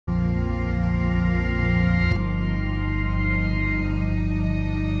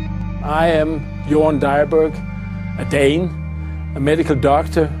I am Jorn Dyerberg, a Dane, a medical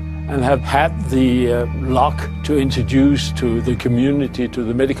doctor, and have had the luck to introduce to the community, to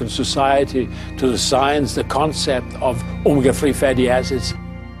the medical society, to the science, the concept of omega-3 fatty acids.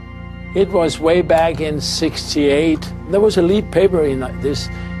 It was way back in '68. There was a lead paper in this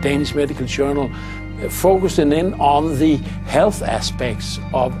Danish medical journal focusing in on the health aspects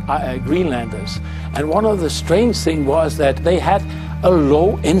of Greenlanders. And one of the strange things was that they had a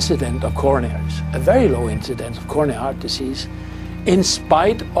low incidence of coronaries, a very low incidence of coronary heart disease, in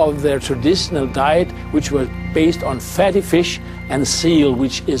spite of their traditional diet, which was based on fatty fish and seal,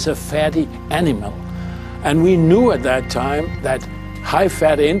 which is a fatty animal. And we knew at that time that high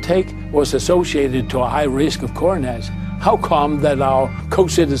fat intake was associated to a high risk of coronaries. How come that our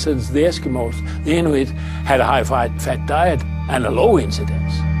co-citizens, the Eskimos, the Inuit, had a high fat diet and a low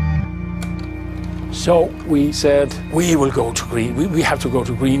incidence? So we said, we will go to we have to go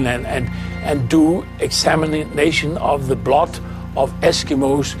to Greenland and do examination of the blood of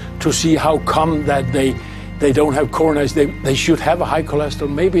Eskimos to see how come that they don't have coronaries. They should have a high cholesterol.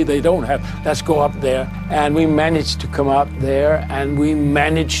 Maybe they don't have. Let's go up there. And we managed to come up there, and we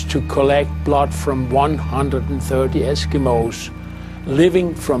managed to collect blood from 130 Eskimos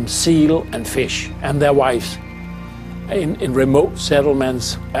living from seal and fish and their wives in remote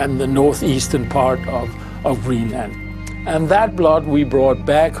settlements and the northeastern part of Greenland. And that blood we brought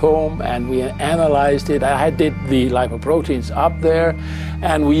back home and we analyzed it. I did the lipoproteins up there,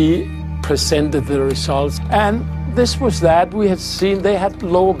 and we presented the results. And this was that. We had seen they had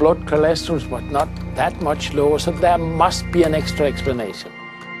lower blood cholesterol, but not that much lower, so there must be an extra explanation.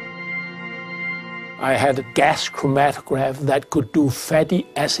 I had a gas chromatograph that could do fatty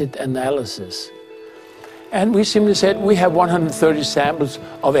acid analysis. And we simply said, we have 130 samples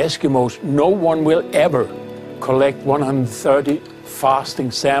of Eskimos. No one will ever collect 130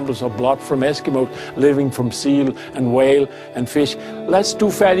 fasting samples of blood from Eskimos living from seal and whale and fish. Let's do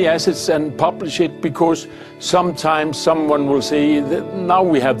fatty acids and publish it, because sometimes someone will say that now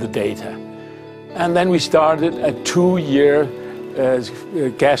we have the data. And then we started a 2-year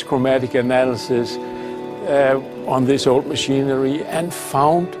gas chromatic analysis on this old machinery and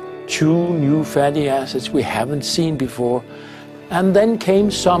found 2 new fatty acids we haven't seen before. And then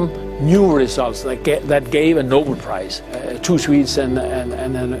came some new results that gave a Nobel Prize. 2 Swedes and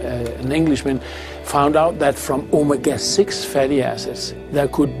an Englishman found out that from omega-6 fatty acids there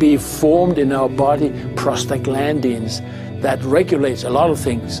could be formed in our body prostaglandins that regulates a lot of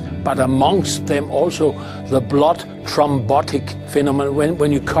things, but amongst them also the blood thrombotic phenomenon.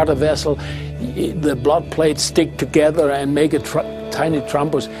 When you cut a vessel, the blood plates stick together and make a tiny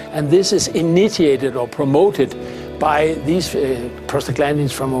thrombus, and this is initiated or promoted by these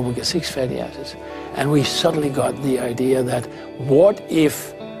prostaglandins from omega-6 fatty acids. And we suddenly got the idea that what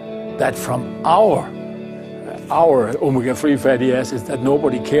if that from our omega-3 fatty acids that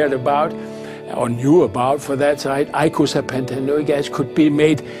nobody cared about or knew about for that side, icosapentaenoic acid, could be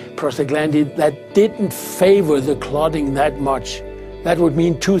made prostaglandin that didn't favor the clotting that much. That would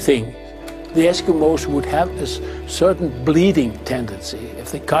mean 2 things. The Eskimos would have a certain bleeding tendency.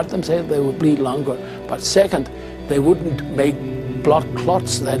 If they cut themselves, they would bleed longer. But second, they wouldn't make blood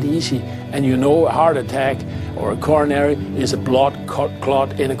clots that easy. And you know, a heart attack or a coronary is a blood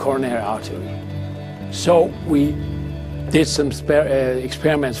clot in a coronary artery. So we did some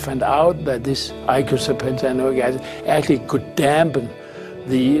experiments, found out that this icosapentaenoic acid actually could dampen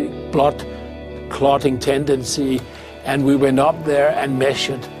the blood clotting tendency. And we went up there and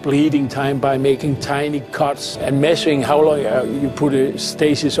measured bleeding time by making tiny cuts and measuring how long you put a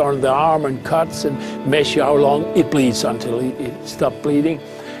stasis on the arm and cuts and measure how long it bleeds until it stopped bleeding.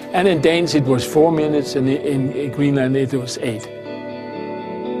 And in Danes it was 4 minutes, and in Greenland it was 8.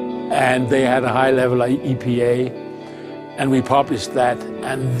 And they had a high level of EPA, and we published that,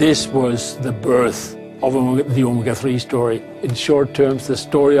 and this was the birth of the omega-3 story. In short terms, the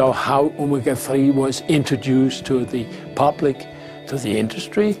story of how omega-3 was introduced to the public, to the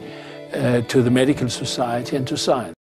industry, to the medical society, and to science.